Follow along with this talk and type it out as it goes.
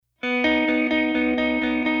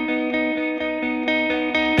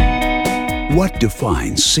What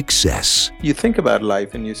defines success? You think about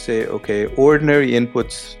life and you say, okay, ordinary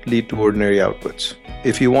inputs lead to ordinary outputs.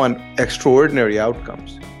 If you want extraordinary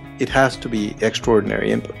outcomes, it has to be extraordinary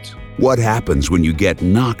inputs. What happens when you get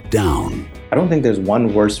knocked down? I don't think there's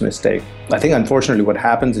one worse mistake. I think unfortunately what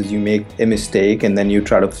happens is you make a mistake and then you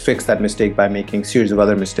try to fix that mistake by making a series of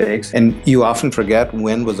other mistakes. And you often forget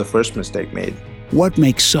when was the first mistake made. What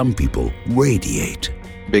makes some people radiate?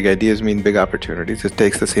 Big ideas mean big opportunities. It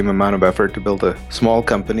takes the same amount of effort to build a small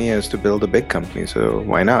company as to build a big company, so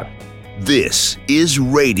why not? This is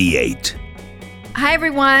Radiate. Hi,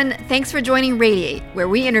 everyone. Thanks for joining Radiate, where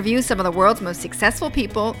we interview some of the world's most successful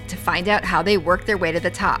people to find out how they work their way to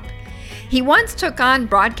the top. He once took on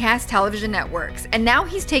broadcast television networks, and now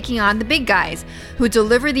he's taking on the big guys who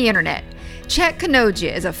deliver the internet. Chet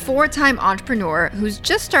Kanojia is a 4-time entrepreneur who's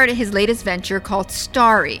just started his latest venture called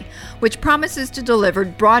Starry, which promises to deliver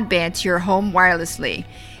broadband to your home wirelessly.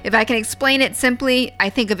 If I can explain it simply, I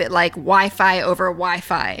think of it like Wi-Fi over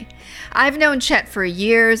Wi-Fi. I've known Chet for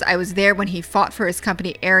years. I was there when he fought for his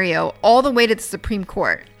company Aereo all the way to the Supreme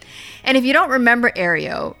Court. And if you don't remember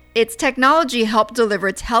Aereo, its technology helped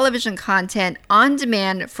deliver television content on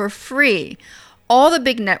demand for free. All the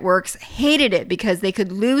big networks hated it because they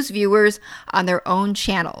could lose viewers on their own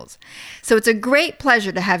channels. So it's a great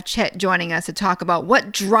pleasure to have Chet joining us to talk about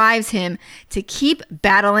what drives him to keep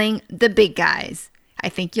battling the big guys. I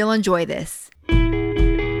think you'll enjoy this.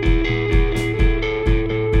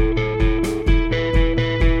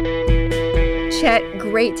 Chet,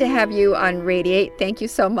 great to have you on Radiate. Thank you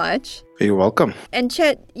so much. You're welcome. And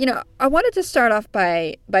Chet, I wanted to start off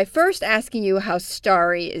by first asking you how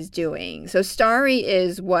Starry is doing. So Starry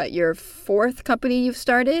is what, your 4th company you've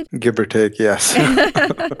started? Give or take, yes.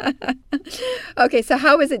 Okay, so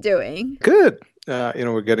how is it doing? Good.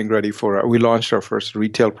 We're getting ready we launched our first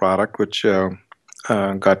retail product, which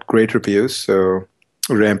got great reviews. So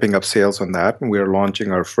ramping up sales on that. And we're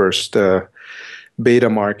launching our first beta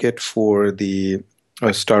market for the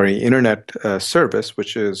Starry Internet service,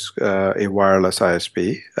 which is a wireless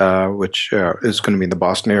ISP, which is going to be in the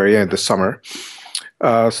Boston area in the summer.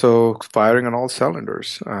 So firing on all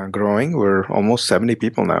cylinders, growing. We're almost 70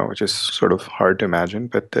 people now, which is sort of hard to imagine,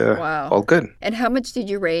 but wow. All good. And how much did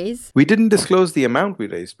you raise? We didn't disclose the amount we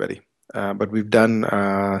raised, Betty, but we've done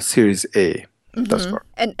Series A thus far.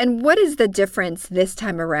 And what is the difference this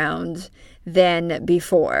time around than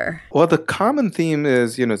before? Well, the common theme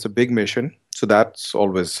is, it's a big mission. So that's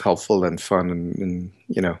always helpful and fun and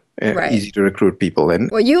right. Easy to recruit people in.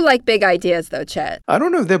 Well, you like big ideas, though, Chet. I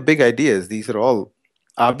don't know if they're big ideas. These are all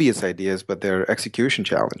obvious ideas, but they're execution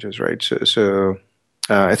challenges, right? So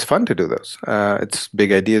it's fun to do those. It's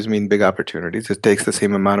big ideas mean big opportunities. It takes the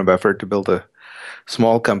same amount of effort to build a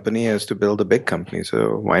small company as to build a big company.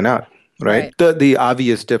 So why not? Right. The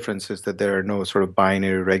obvious difference is that there are no sort of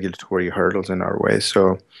binary regulatory hurdles in our way.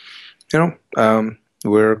 So,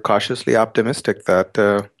 we're cautiously optimistic that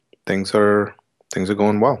things are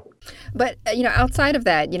going well. But outside of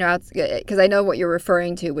that, because I know what you're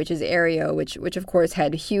referring to, which is Aereo, which of course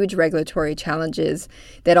had huge regulatory challenges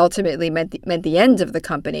that ultimately meant the end of the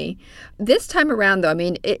company. This time around, though, I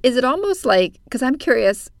mean, is it almost like? Because I'm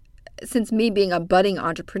curious, since me being a budding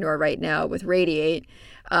entrepreneur right now with Radiate.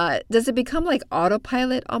 Does it become like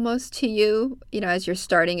autopilot almost to you, as you're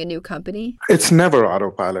starting a new company? It's never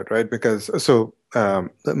autopilot, right? Because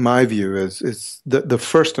my view is the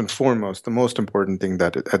first and foremost, the most important thing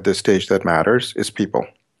that at this stage that matters is people.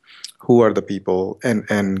 Who are the people?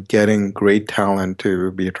 And getting great talent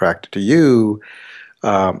to be attracted to you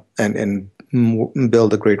and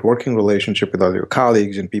build a great working relationship with all your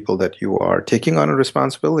colleagues and people that you are taking on a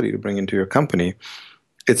responsibility to bring into your company.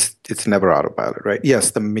 It's never autopilot, right?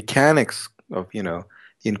 Yes, the mechanics of,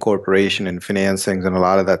 incorporation and financings and a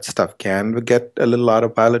lot of that stuff can get a little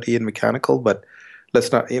autopilot-y and mechanical, but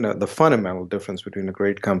let's not, the fundamental difference between a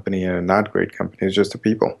great company and a not great company is just the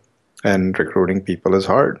people. And recruiting people is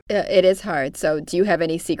hard. It is hard. So do you have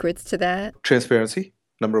any secrets to that? Transparency,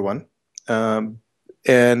 number one.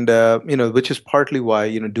 Which is partly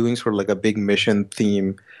why, doing sort of like a big mission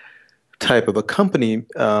theme type of a company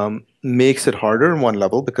makes it harder on one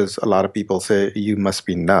level because a lot of people say you must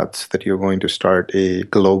be nuts that you're going to start a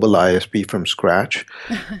global ISP from scratch.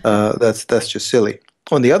 That's just silly.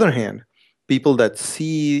 On the other hand, people that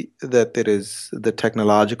see that there is the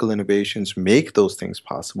technological innovations make those things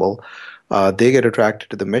possible, they get attracted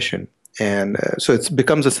to the mission. And so it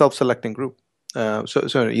becomes a self-selecting group.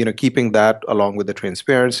 Keeping that along with the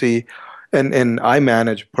transparency. And I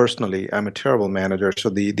manage personally. I'm a terrible manager, so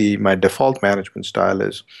my default management style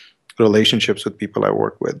is relationships with people I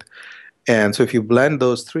work with. And so if you blend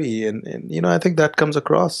those three, and I think that comes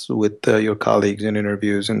across with your colleagues in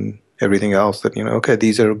interviews and everything else that, okay,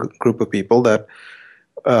 these are a group of people that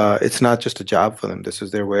it's not just a job for them. This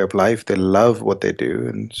is their way of life. They love what they do.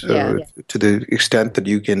 And so to the extent that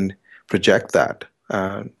you can project that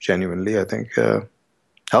genuinely, I think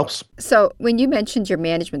helps. So when you mentioned your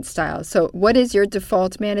management style, so what is your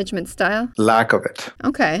default management style? Lack of it.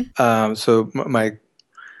 Okay. So my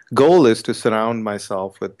goal is to surround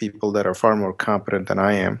myself with people that are far more competent than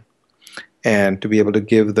I am, and to be able to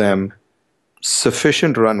give them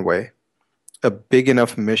sufficient runway, a big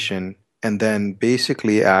enough mission, and then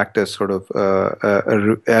basically act as sort of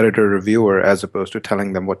a editor reviewer as opposed to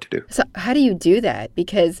telling them what to do. So how do you do that?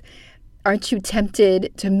 Because aren't you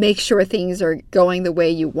tempted to make sure things are going the way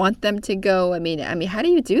you want them to go? I mean, how do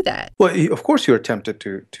you do that? Well, of course you're tempted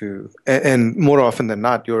to, and more often than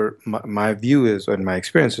not, my view is, and my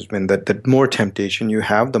experience has been that the more temptation you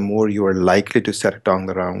have, the more you are likely to set it down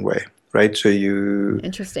the wrong way, right? So you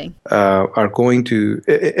Interesting. Are going to,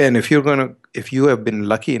 and if you have been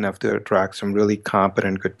lucky enough to attract some really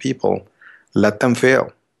competent, good people, let them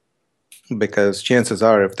fail. Because chances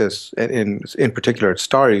are, if this, in particular at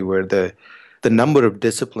Starry, where the number of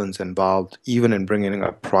disciplines involved, even in bringing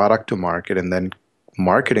a product to market and then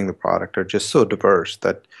marketing the product, are just so diverse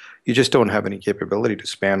that you just don't have any capability to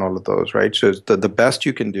span all of those, right? So the best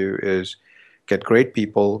you can do is get great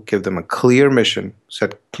people, give them a clear mission,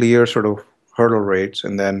 set clear sort of hurdle rates,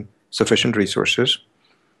 and then sufficient resources,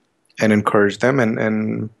 and encourage them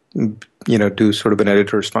and do sort of an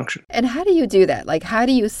editor's function. And how do you do that? Like, how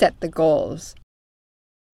do you set the goals?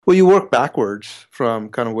 Well, you work backwards from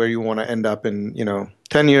kind of where you want to end up in,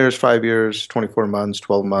 10 years, 5 years, 24 months,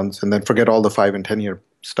 12 months, and then forget all the 5 and 10-year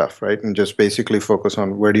stuff, right? And just basically focus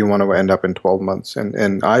on where do you want to end up in 12 months.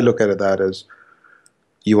 And I look at that as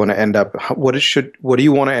you want to end up, what do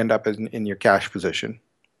you want to end up in your cash position?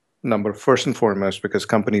 First and foremost, because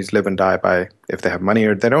companies live and die by if they have money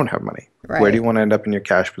or they don't have money. Right. Where do you want to end up in your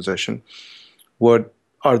cash position? What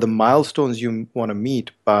are the milestones you want to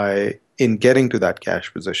meet in getting to that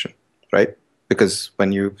cash position, right? Because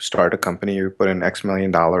when you start a company, you put in X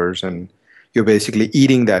million dollars and you're basically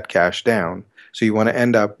eating that cash down. So you want to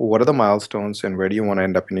end up, what are the milestones and where do you want to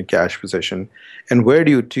end up in your cash position? And where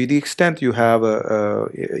do you, to the extent you have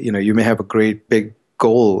you may have a great big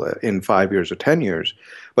goal in 5 years or 10 years,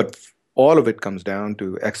 but all of it comes down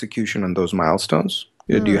to execution on those milestones.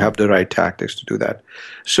 Do you have the right tactics to do that?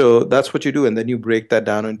 So that's what you do. And then you break that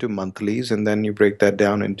down into monthlies, and then you break that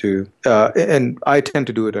down into, and I tend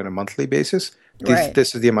to do it on a monthly basis.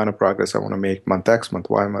 This is the amount of progress I want to make month X, month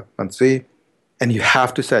Y, month Z. And you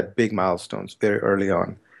have to set big milestones very early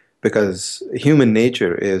on, because human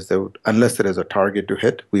nature is that unless there is a target to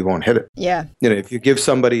hit, we won't hit it. Yeah. If you give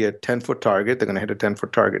somebody a 10-foot target, they're going to hit a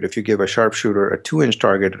 10-foot target. If you give a sharpshooter a 2-inch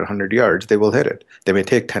target at 100 yards, they will hit it. They may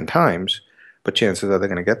take 10 times, but chances are they're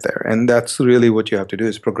going to get there. And that's really what you have to do,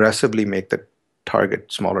 is progressively make the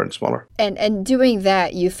target smaller and smaller. And doing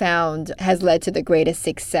that, you found, has led to the greatest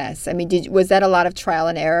success. I mean, was that a lot of trial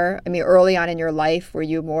and error? I mean, early on in your life, were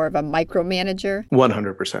you more of a micromanager?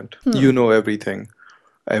 100%. You know everything.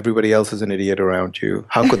 Everybody else is an idiot around you.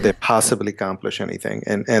 How could they possibly accomplish anything?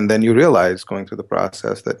 And then you realize, going through the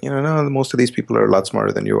process, that no, most of these people are a lot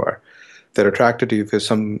smarter than you are. They're attracted to you for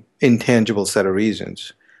some intangible set of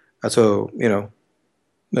reasons. So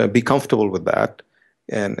be comfortable with that,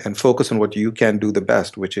 and focus on what you can do the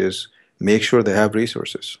best, which is make sure they have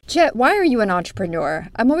resources. Chet, why are you an entrepreneur?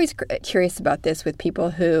 I'm always curious about this with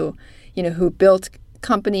people who built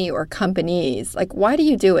company or companies. Like, why do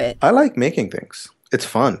you do it? I like making things. It's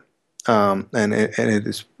fun. And it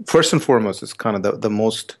is, first and foremost, it's kind of the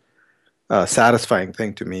most satisfying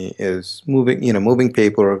thing to me is moving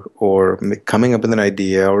paper or coming up with an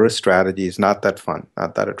idea or a strategy is not that fun,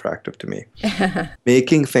 not that attractive to me.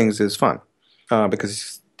 Making things is fun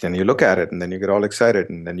because then you look at it and then you get all excited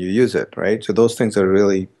and then you use it, right? So those things are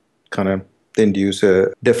really kind of induce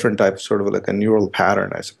a different type of sort of like a neural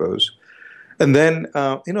pattern, I suppose. And then,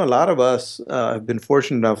 a lot of us have been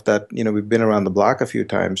fortunate enough that, we've been around the block a few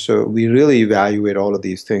times. So we really evaluate all of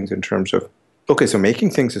these things in terms of, okay, so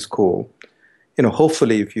making things is cool.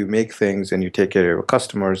 Hopefully if you make things and you take care of your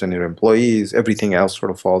customers and your employees, everything else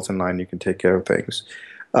sort of falls in line. You can take care of things.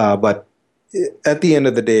 But at the end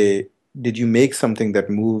of the day, did you make something that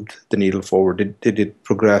moved the needle forward? Did it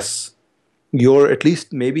progress at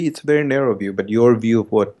least maybe it's a very narrow view, but your view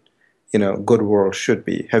of what, good world should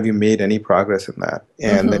be? Have you made any progress in that?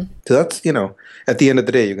 And so that's, at the end of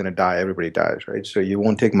the day, you're going to die. Everybody dies, right? So you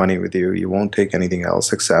won't take money with you. You won't take anything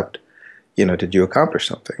else except, did you accomplish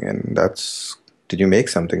something? And did you make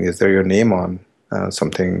something? Is there your name on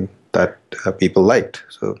something that people liked.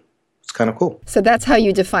 So it's kind of cool. So that's how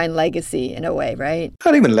you define legacy in a way, right?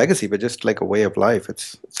 Not even legacy, but just like a way of life.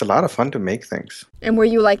 It's a lot of fun to make things. And were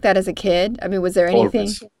you like that as a kid? I mean, was there anything?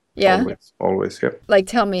 Always. Yeah. Always, yeah. Like,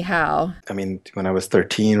 tell me how. I mean, when I was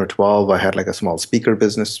 13 or 12, I had like a small speaker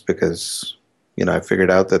business because, I figured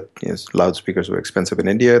out that loudspeakers were expensive in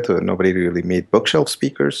India, so nobody really made bookshelf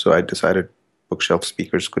speakers. So I decided bookshelf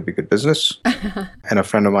speakers could be good business. And a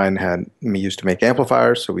friend of mine used to make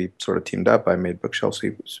amplifiers, so we sort of teamed up. I made bookshelf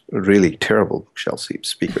speakers, really terrible bookshelf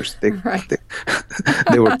speakers. They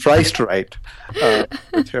were priced right. They're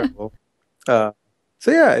terrible. So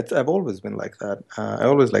yeah, I've always been like that. I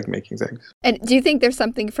always like making things. And do you think there's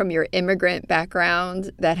something from your immigrant background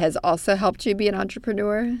that has also helped you be an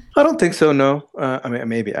entrepreneur? I don't think so, no. I mean,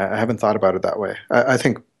 maybe. I haven't thought about it that way. I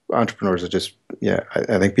think entrepreneurs are just,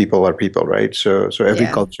 I think people are people, right? So every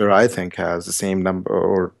culture, I think, has the same number,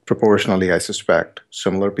 or proportionally, I suspect,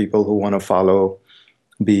 similar people who want to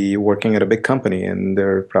be working at a big company, and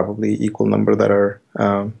there are probably equal number that are,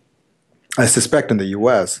 I suspect in the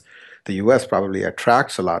U.S., the U.S. probably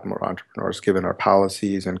attracts a lot more entrepreneurs given our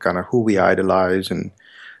policies and kind of who we idolize, and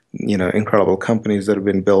incredible companies that have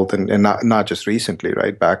been built, and not just recently,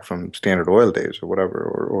 right? Back from Standard Oil days or whatever,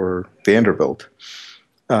 or Vanderbilt.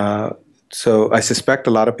 So I suspect a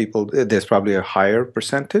lot of people, there's probably a higher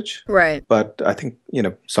percentage. Right. But I think,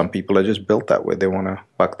 some people are just built that way. They want to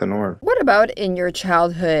buck the norm. What about in your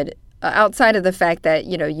childhood? Outside of the fact that,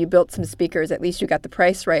 you built some speakers, at least you got the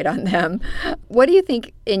price right on them. What do you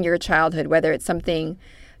think in your childhood, whether it's something,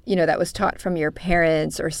 that was taught from your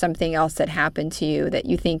parents or something else that happened to you that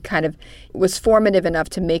you think kind of was formative enough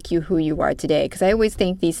to make you who you are today? Because I always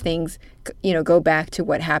think these things, go back to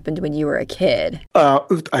what happened when you were a kid.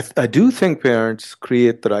 I do think parents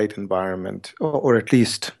create the right environment, or at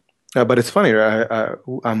least, but it's funny,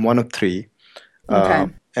 I'm one of three. Okay.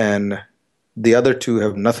 And the other two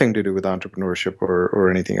have nothing to do with entrepreneurship or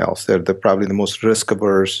anything else. They're probably the most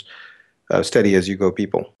risk-averse, steady-as-you-go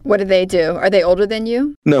people. What do they do? Are they older than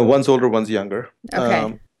you? No, one's older, one's younger.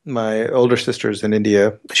 Okay. My older sister's in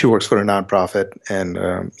India. She works for a nonprofit and,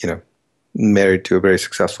 married to a very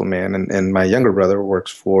successful man. And my younger brother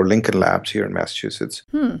works for Lincoln Labs here in Massachusetts.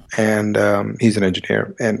 And he's an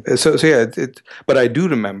engineer. And so yeah, but I do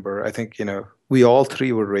remember, I think, we all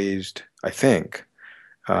three were raised, I think,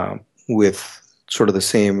 with sort of the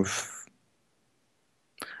same,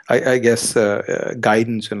 I guess,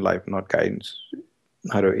 guidance in life, not guidance,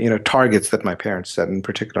 targets that my parents set, in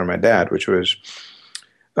particular my dad, which was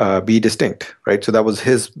be distinct, right? So that was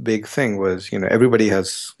his big thing was, everybody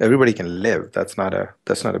can live. That's not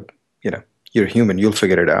a, you're human, you'll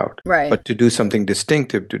figure it out. Right. But to do something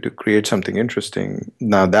distinctive, to create something interesting,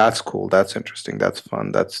 now that's cool, that's interesting, that's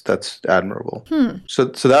fun, that's admirable. So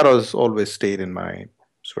that has always stayed in my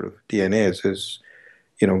sort of DNA is,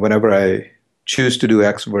 whenever I choose to do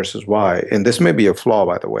X versus Y, and this may be a flaw,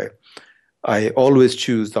 by the way, I always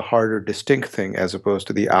choose the harder, distinct thing as opposed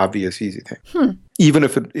to the obvious, easy thing. Even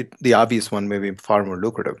if the obvious one may be far more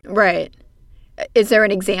lucrative. Right. Is there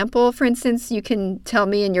an example, for instance, you can tell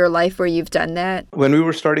me in your life where you've done that? When we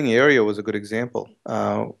were starting Aereo was a good example.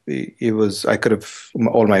 All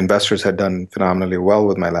my investors had done phenomenally well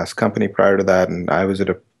with my last company prior to that, and I was at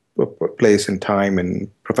a place in time and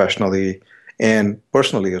professionally and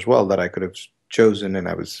personally as well that I could have chosen, and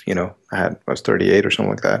I was 38 or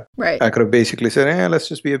something like that. Right. I could have basically said, let's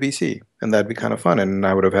just be a VC, and that'd be kind of fun, and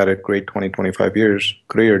I would have had a great 20, 25 years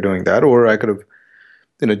career doing that, or I could have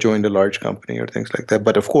joined a large company or things like that.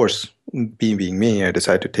 But of course, being me, I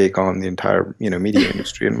decided to take on the entire media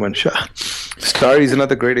industry in one shot. Starry is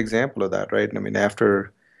another great example of that, right? I mean,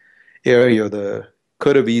 after Aereo,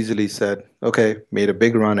 could have easily said, okay, made a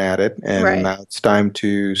big run at it, and now it's time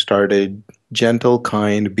to start a gentle,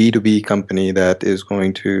 kind B2B company that is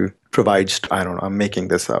going to provide, I don't know, I'm making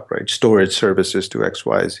this up, right? Storage services to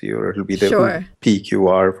XYZ, or it'll be the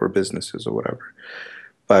PQR for businesses or whatever.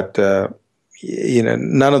 But,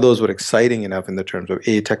 none of those were exciting enough in the terms of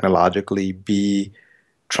A, technologically, B,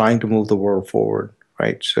 trying to move the world forward,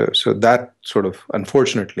 right? So that sort of,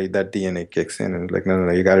 unfortunately, that DNA kicks in and like, no,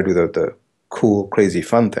 you got to do the cool, crazy,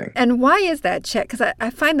 fun thing. And why is that, Chet? Because I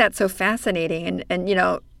find that so fascinating. And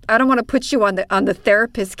I don't want to put you on the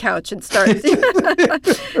therapist couch and start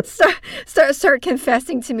start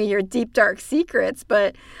confessing to me your deep, dark secrets.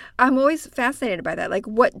 But I'm always fascinated by that. Like,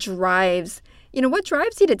 what drives you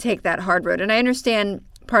to take that hard road? And I understand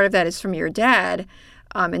part of that is from your dad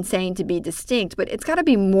and saying to be distinct, but it's got to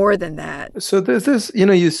be more than that. So there's this,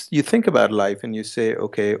 you think about life and you say,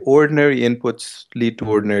 okay, ordinary inputs lead to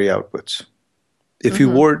ordinary outputs. If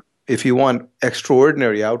you want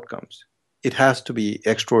extraordinary outcomes, it has to be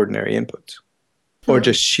extraordinary inputs or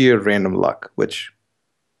just sheer random luck, which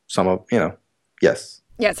some of, yes,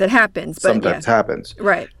 Yes, it happens, but sometimes happens.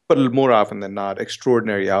 Right. But more often than not,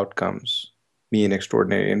 extraordinary outcomes mean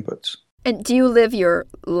extraordinary inputs. And do you live your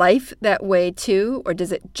life that way too, or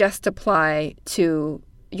does it just apply to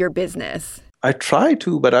your business? I try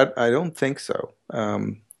to, but I don't think so.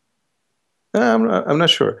 I'm not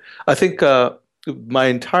sure. I think my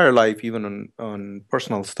entire life, even on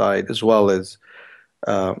personal side, as well as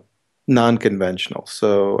non-conventional.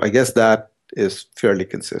 So I guess that is fairly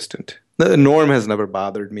consistent. The norm has never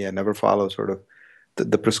bothered me. I never follow sort of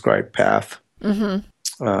the prescribed path.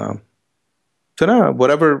 So no,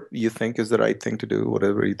 whatever you think is the right thing to do,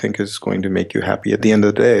 whatever you think is going to make you happy at the end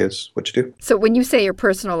of the day is what you do. So when you say your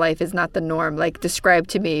personal life is not the norm, like describe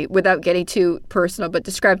to me, without getting too personal, but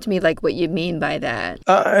describe to me like what you mean by that.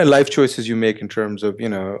 Life choices you make in terms of,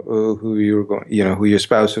 who you're going, who your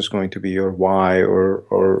spouse is going to be, or why,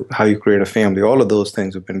 or how you create a family. All of those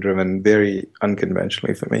things have been driven very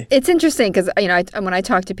unconventionally for me. It's interesting because, when I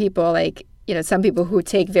talk to people, like, some people who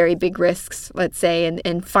take very big risks, let's say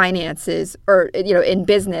in finances or, in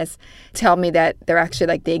business, tell me that they're actually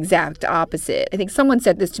like the exact opposite. I think someone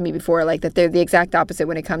said this to me before, like that they're the exact opposite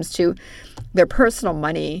when it comes to their personal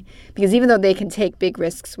money, because even though they can take big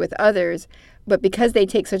risks with others, but because they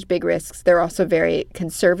take such big risks, they're also very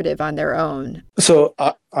conservative on their own. So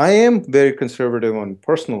I am very conservative on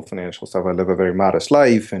personal financial stuff. I live a very modest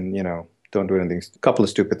life and, don't do anything, a couple of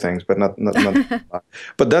stupid things, but not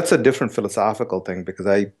but that's a different philosophical thing because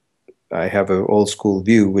I have an old school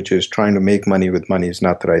view, which is trying to make money with money is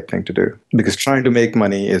not the right thing to do. Because trying to make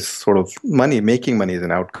money is sort of making money is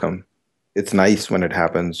an outcome. It's nice when it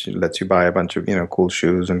happens. It lets you buy a bunch of, cool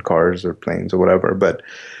shoes and cars or planes or whatever. But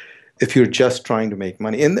if you're just trying to make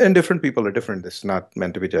money, and different people are different, it's not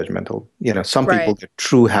meant to be judgmental. Some people get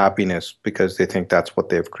true happiness because they think that's what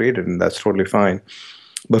they've created, and that's totally fine.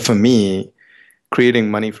 But for me,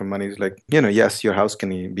 creating money from money is like, yes, your house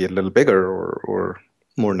can be a little bigger or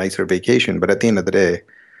more nicer vacation. But at the end of the day,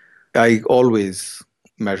 I always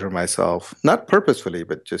measure myself, not purposefully,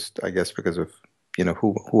 but just, I guess, because of,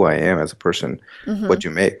 who I am as a person. What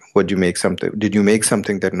you make. Did you make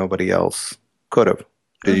something that nobody else could have?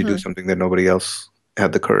 Did you do something that nobody else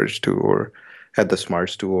had the courage to, or had the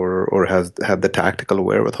smarts to, or had the tactical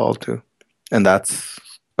wherewithal to? And that's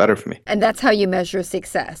better for me. And that's how you measure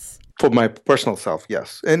success. For my personal self,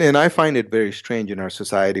 yes. And I find it very strange in our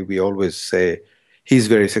society. We always say he's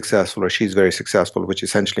very successful or she's very successful, which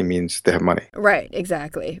essentially means they have money. Right,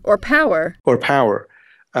 exactly. Or power.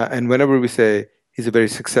 And whenever we say he's a very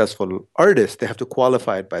successful artist, they have to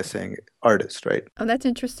qualify it by saying artist, right? Oh, that's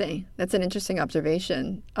interesting. That's an interesting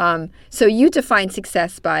observation. So you define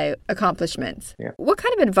success by accomplishments. Yeah. What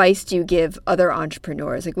kind of advice do you give other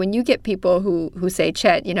entrepreneurs? Like when you get people who say,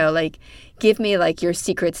 Chet, give me like your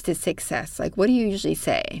secrets to success. Like what do you usually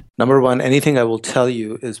say? Number one, anything I will tell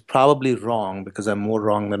you is probably wrong because I'm more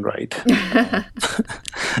wrong than right.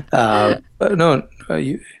 No,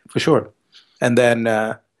 for sure. And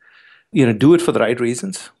then, do it for the right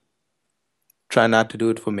reasons. Try not to do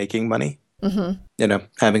it for making money.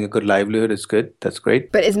 Having a good livelihood is good. That's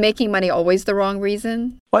great. But is making money always the wrong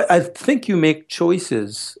reason? Well, I think you make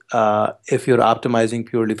choices if you're optimizing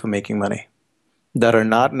purely for making money that are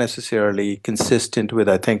not necessarily consistent with,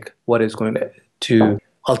 I think, what is going to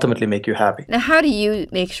ultimately make you happy. Now, how do you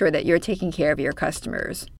make sure that you're taking care of your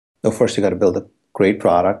customers? So first, you got to build a great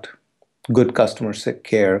product, good customer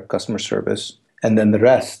care, customer service, and then the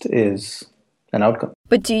rest is an outcome.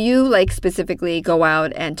 But do you specifically go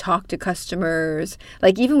out and talk to customers?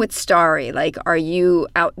 Like even with Starry, are you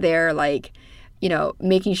out there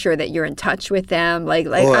making sure that you're in touch with them?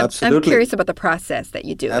 I'm curious about the process that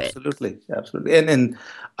you do Absolutely. And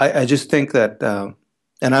I just think that,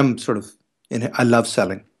 and I'm sort of, I love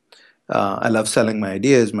selling. I love selling my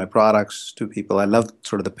ideas, my products to people. I love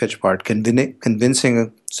sort of the pitch part,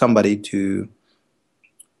 convincing somebody to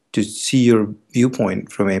see your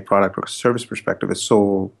viewpoint from a product or service perspective is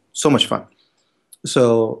so much fun.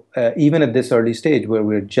 So even at this early stage where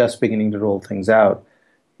we're just beginning to roll things out,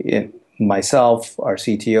 myself, our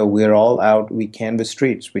CTO, we're all out. We canvass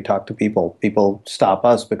streets. We talk to people. People stop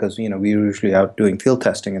us because we're usually out doing field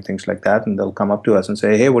testing and things like that, and they'll come up to us and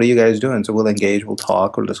say, "Hey, what are you guys doing?" So we'll engage. We'll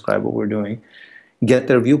talk. We'll describe what we're doing. Get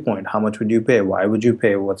their viewpoint. How much would you pay? Why would you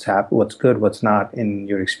pay? What's good? What's not in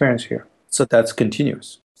your experience here? So that's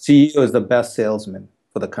continuous. CEO is the best salesman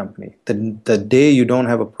for the company. The day you don't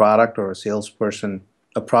have a product or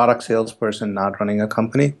a product salesperson not running a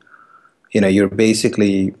company, you're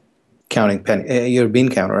basically counting penny. You're a bean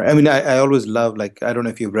counter. I mean, I always love, I don't know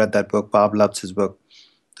if you've read that book, Bob Lutz's book,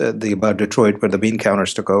 the about Detroit where the bean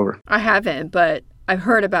counters took over? I haven't, but I've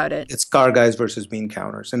heard about it. It's car guys versus bean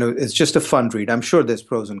counters, and it's just a fun read. I'm sure there's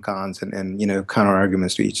pros and cons and counter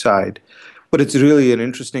arguments to each side, but it's really an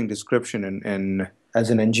interesting description and as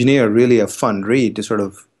an engineer, really a fun read to sort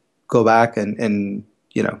of go back and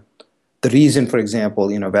the reason, for example,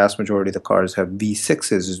 vast majority of the cars have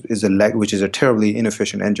V6s which is a terribly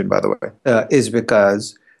inefficient engine, by the way, is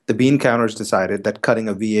because the bean counters decided that cutting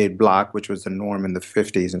a V8 block, which was the norm in the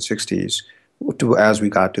 50s and 60s, as we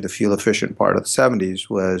got to the fuel-efficient part of the 70s,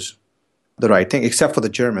 was the right thing, except for the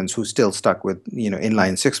Germans, who still stuck with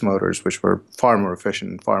inline-six motors, which were far more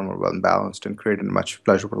efficient and far more well-balanced and created a much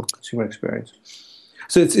pleasurable consumer experience.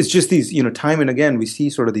 So it's just these, time and again, we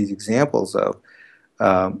see sort of these examples of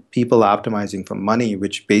people optimizing for money,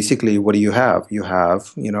 which basically, what do you have? You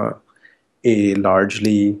have, a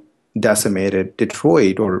largely decimated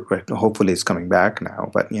Detroit, or hopefully it's coming back now,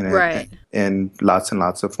 but right. and lots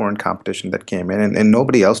of foreign competition that came in, and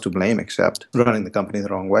nobody else to blame except running the company the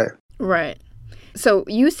wrong way. Right. So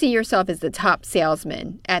you see yourself as the top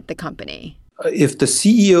salesman at the company. If the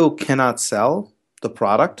CEO cannot sell the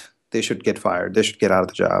product, they should get fired. They should get out of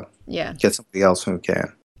the job. Yeah. Get somebody else who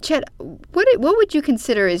can. Chet, what would you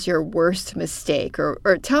consider is your worst mistake,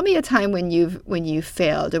 or tell me a time when you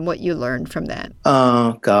failed and what you learned from that?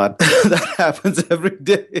 Oh God, that happens every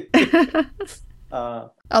day.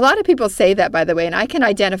 A lot of people say that, by the way, and I can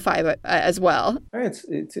identify as well.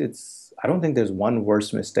 It's. I don't think there's one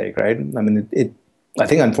worst mistake, right? I mean, I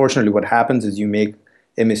think unfortunately what happens is you make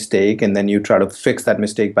a mistake and then you try to fix that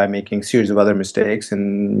mistake by making a series of other mistakes,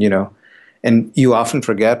 and you often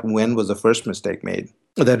forget when was the first mistake made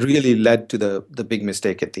that really led to the big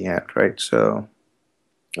mistake at the end, right? So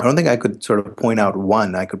I don't think I could sort of point out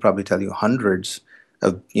one. I could probably tell you hundreds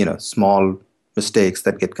of, small mistakes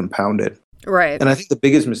that get compounded. Right. And I think the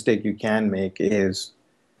biggest mistake you can make is,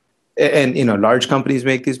 and large companies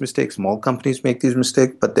make these mistakes, small companies make these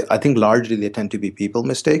mistakes, but I think largely they tend to be people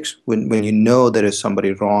mistakes. When there is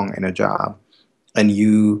somebody wrong in a job and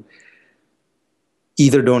you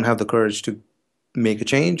either don't have the courage to make a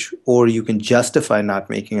change, or you can justify not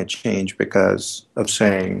making a change because of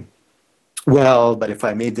saying, well, but if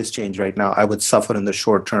I made this change right now, I would suffer in the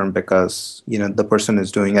short term because, the person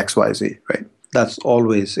is doing X, Y, Z, right? That's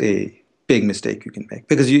always a big mistake you can make,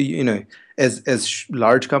 because as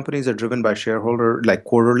large companies are driven by shareholder, like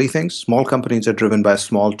quarterly things, small companies are driven by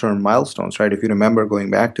small term milestones, right? If you remember going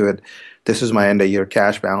back to it, this is my end of year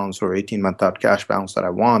cash balance or 18-month out cash balance that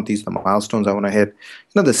I want. These are the milestones I want to hit.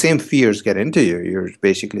 The same fears get into you. You're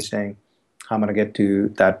basically saying, I'm going to get to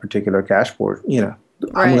that particular cash board. Right.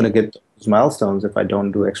 I'm going to get those milestones if I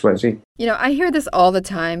don't do X, Y, Z. I hear this all the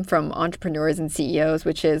time from entrepreneurs and CEOs,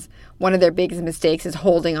 which is one of their biggest mistakes is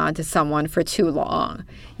holding on to someone for too long.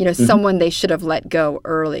 Someone they should have let go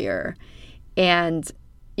earlier. And,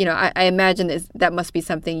 I imagine that must be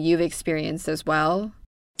something you've experienced as well.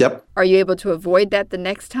 Yep. Are you able to avoid that the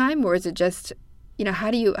next time, or is it just, how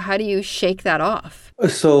do you shake that off?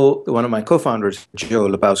 So one of my co-founders, Joe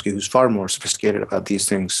Lebowski, who's far more sophisticated about these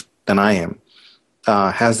things than I am,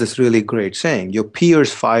 has this really great saying: your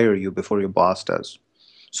peers fire you before your boss does.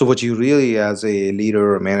 So what you really, as a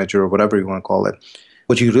leader or manager or whatever you want to call it,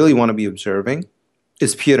 what you really want to be observing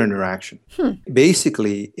is peer interaction.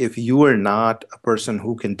 Basically, if you are not a person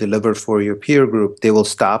who can deliver for your peer group, they will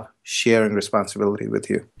stop sharing responsibility with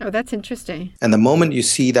you. Oh, that's interesting. And the moment you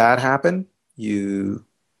see that happen, you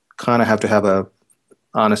kind of have to have a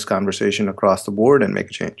honest conversation across the board and make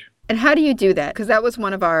a change. And how do you do that? Because that was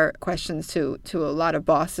one of our questions to a lot of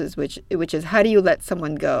bosses, which is, how do you let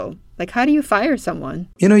someone go? Like, how do you fire someone?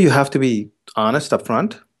 You have to be honest up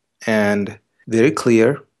front and very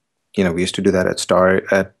clear. We used to do that at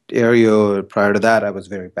Aereo. Prior to that, I was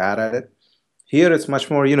very bad at it. Here, it's much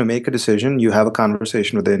more, make a decision. You have a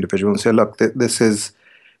conversation with the individual and say, look,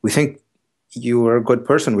 we think you are a good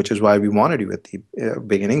person, which is why we wanted you at the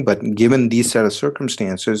beginning. But given these set of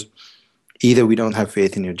circumstances, either we don't have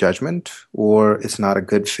faith in your judgment, or it's not a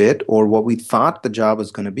good fit, or what we thought the job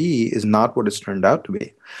was going to be is not what it's turned out to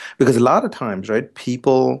be. Because a lot of times, right,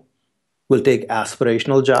 people will take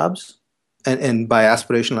aspirational jobs. And by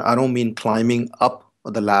aspirational, I don't mean climbing up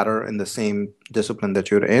the ladder in the same discipline that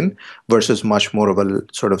you're in, versus much more of a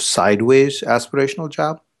sort of sideways aspirational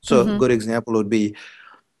job. So a good example would be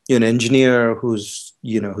an engineer who's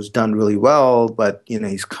done really well, but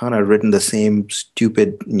he's kind of written the same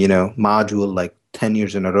stupid module like 10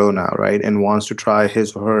 years in a row now, right? And wants to try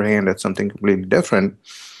his or her hand at something completely different.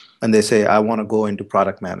 And they say, I want to go into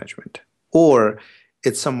product management. Or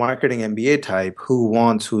it's some marketing MBA type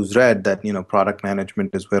who's read that, product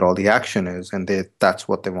management is where all the action is, and that's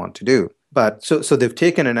what they want to do. But so they've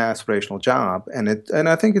taken an aspirational job, and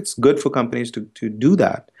I think it's good for companies to do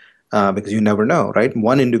that, because you never know, right?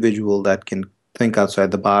 One individual that can think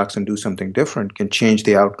outside the box and do something different can change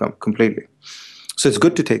the outcome completely. So it's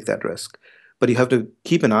good to take that risk, but you have to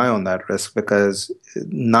keep an eye on that risk, because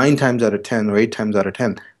 9 times out of 10 or 8 times out of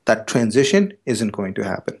 10, that transition isn't going to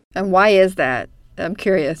happen. And why is that? I'm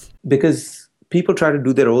curious. Because people try to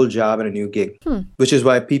do their old job in a new gig, which is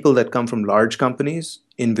why people that come from large companies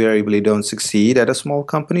invariably don't succeed at a small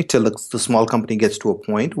company till the small company gets to a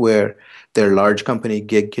point where their large company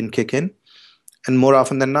gig can kick in. And more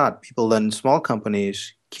often than not, people in small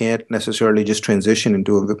companies can't necessarily just transition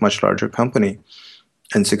into a much larger company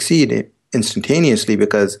and succeed instantaneously,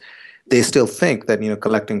 because they still think that,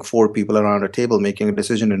 collecting 4 people around a table, making a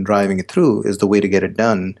decision and driving it through is the way to get it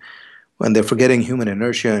done, when they're forgetting human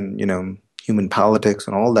inertia and, human politics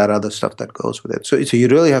and all that other stuff that goes with it. So you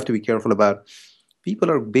really have to be careful about, people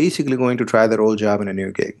are basically going to try their old job in a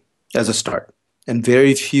new gig as a start. And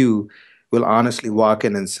very few will honestly walk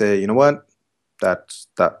in and say, you know what, that's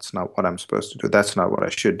not what I'm supposed to do. That's not what I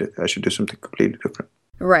should do. I should do something completely different.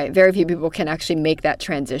 Right. Very few people can actually make that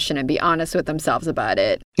transition and be honest with themselves about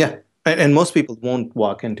it. Yeah. And most people won't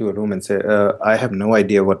walk into a room and say, I have no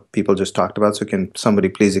idea what people just talked about, so can somebody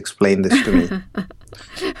please explain this to me?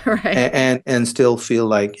 Right. And still feel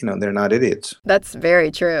like, they're not idiots. That's very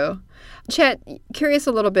true. Chet, curious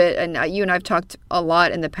a little bit, and you and I've talked a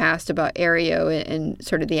lot in the past about Aereo and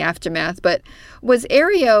sort of the aftermath, but was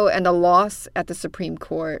Aereo and the loss at the Supreme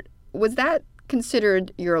Court, was that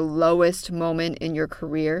considered your lowest moment in your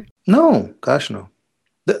career? No, gosh, no.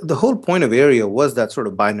 The whole point of Aereo was that sort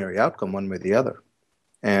of binary outcome, one way or the other.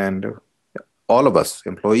 And all of us,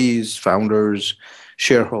 employees, founders,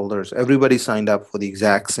 shareholders, everybody signed up for the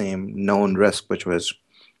exact same known risk, which was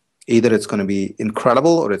either it's going to be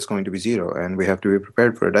incredible or it's going to be zero, and we have to be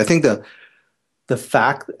prepared for it. I think the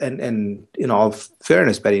fact, and in all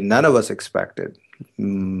fairness, Betty, none of us expected,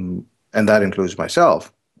 and that includes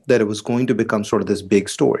myself, that it was going to become sort of this big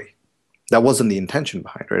story. That wasn't the intention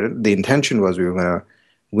behind it, right? The intention was we were going to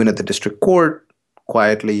win at the district court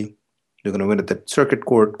quietly. We're going to win at the circuit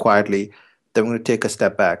court quietly. Then we're going to take a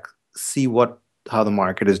step back, see how the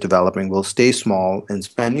market is developing. We'll stay small and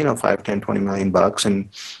spend, $5, $10, $20 million and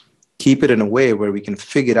keep it in a way where we can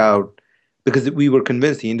figure out, because we were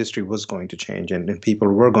convinced the industry was going to change and people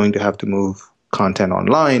were going to have to move content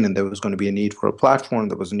online, and there was going to be a need for a platform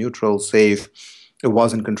that was neutral, safe. It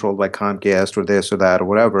wasn't controlled by Comcast or this or that or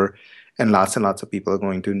whatever. And lots of people are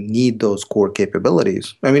going to need those core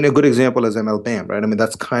capabilities. I mean, a good example is MLBAM, right? I mean,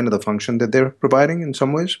 that's kind of the function that they're providing in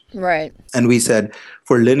some ways. Right. And we said,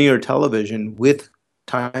 for linear television with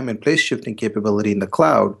time and place shifting capability in the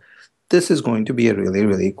cloud, this is going to be a really,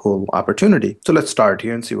 really cool opportunity. So let's start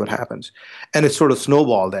here and see what happens. And it sort of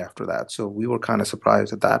snowballed after that. So we were kind of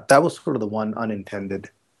surprised at that. That was sort of the one unintended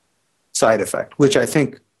side effect, which I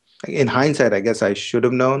think, in hindsight, I guess I should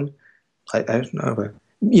have known. I don't know, but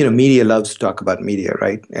media loves to talk about media,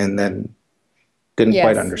 right? And then didn't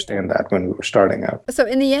quite understand that when we were starting out. So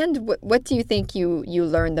in the end, what do you think you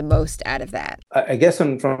learned the most out of that? I guess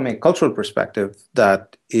from a cultural perspective,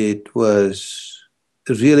 that it was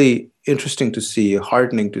really interesting to see,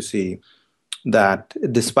 heartening to see that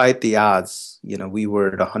despite the odds, we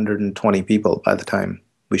were at 120 people by the time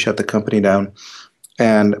we shut the company down.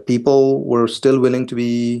 And people were still willing to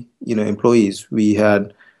be, employees. We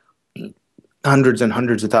had hundreds and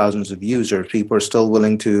hundreds of thousands of users. People are still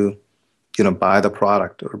willing to, buy the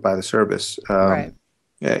product or buy the service. Right.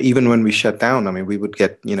 Even when we shut down, I mean, we would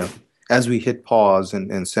get, as we hit pause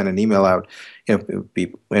and send an email out,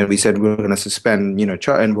 people, and we said we're going to suspend,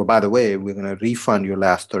 and by the way, we're going to refund your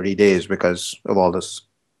last 30 days because of all this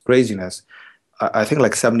craziness. I think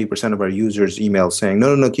like 70% of our users email saying,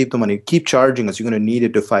 no, keep the money, keep charging us. You're going to need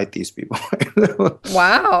it to fight these people.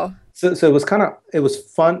 Wow. So it was it was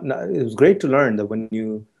fun. It was great to learn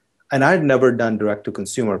that and I'd never done direct to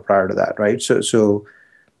consumer prior to that, right? So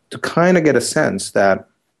to kind of get a sense that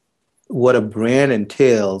what a brand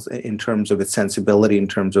entails in terms of its sensibility, in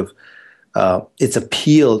terms of its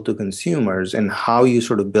appeal to consumers, and how you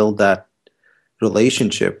sort of build that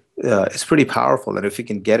relationship is pretty powerful. And if you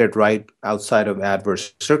can get it right outside of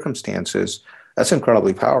adverse circumstances, that's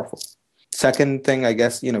incredibly powerful. Second thing, I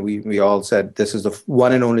guess, we all said this is the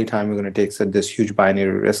one and only time we're going to take this huge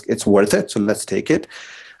binary risk. It's worth it, so let's take it.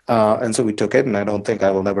 And so we took it, and I don't think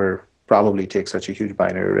I will ever probably take such a huge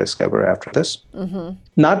binary risk ever after this. Mm-hmm.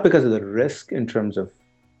 Not because of the risk in terms of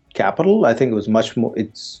capital. I think it was much more,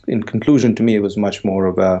 in conclusion to me, it was much more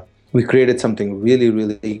of we created something really,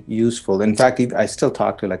 really useful. In fact, I still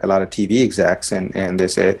talk to like a lot of TV execs, and they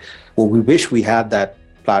say, well, we wish we had that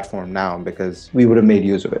platform now because we would have made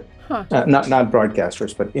use of it. Not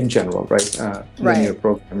broadcasters, but in general, right? Linear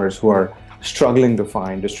programmers who are struggling to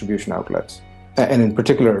find distribution outlets. And in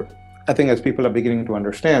particular, I think as people are beginning to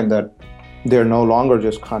understand that they're no longer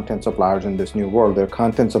just content suppliers in this new world, they're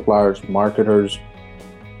content suppliers, marketers,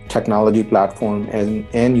 technology platform,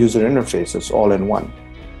 and user interfaces all in one.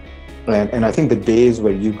 And I think the days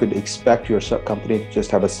where you could expect your company to just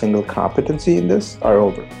have a single competency in this are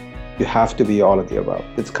over. You have to be all of the above.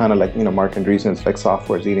 It's kind of like, Marc Andreessen's like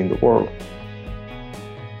software is eating the world.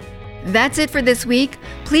 That's it for this week.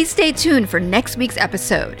 Please stay tuned for next week's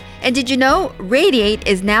episode. And did you know Radiate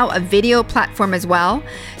is now a video platform as well?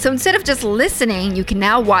 So instead of just listening, you can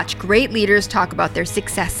now watch great leaders talk about their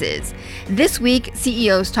successes. This week,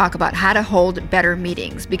 CEOs talk about how to hold better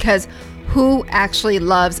meetings, because who actually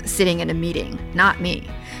loves sitting in a meeting? Not me.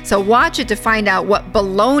 So watch it to find out what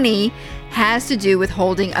baloney has to do with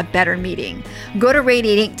holding a better meeting. Go to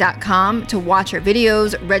radiateinc.com to watch our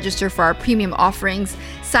videos, register for our premium offerings,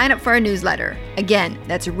 sign up for our newsletter. Again,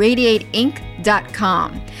 that's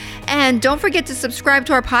radiateinc.com. And don't forget to subscribe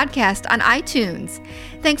to our podcast on iTunes.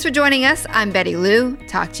 Thanks for joining us. I'm Betty Lou.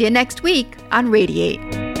 Talk to you next week on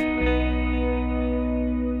Radiate.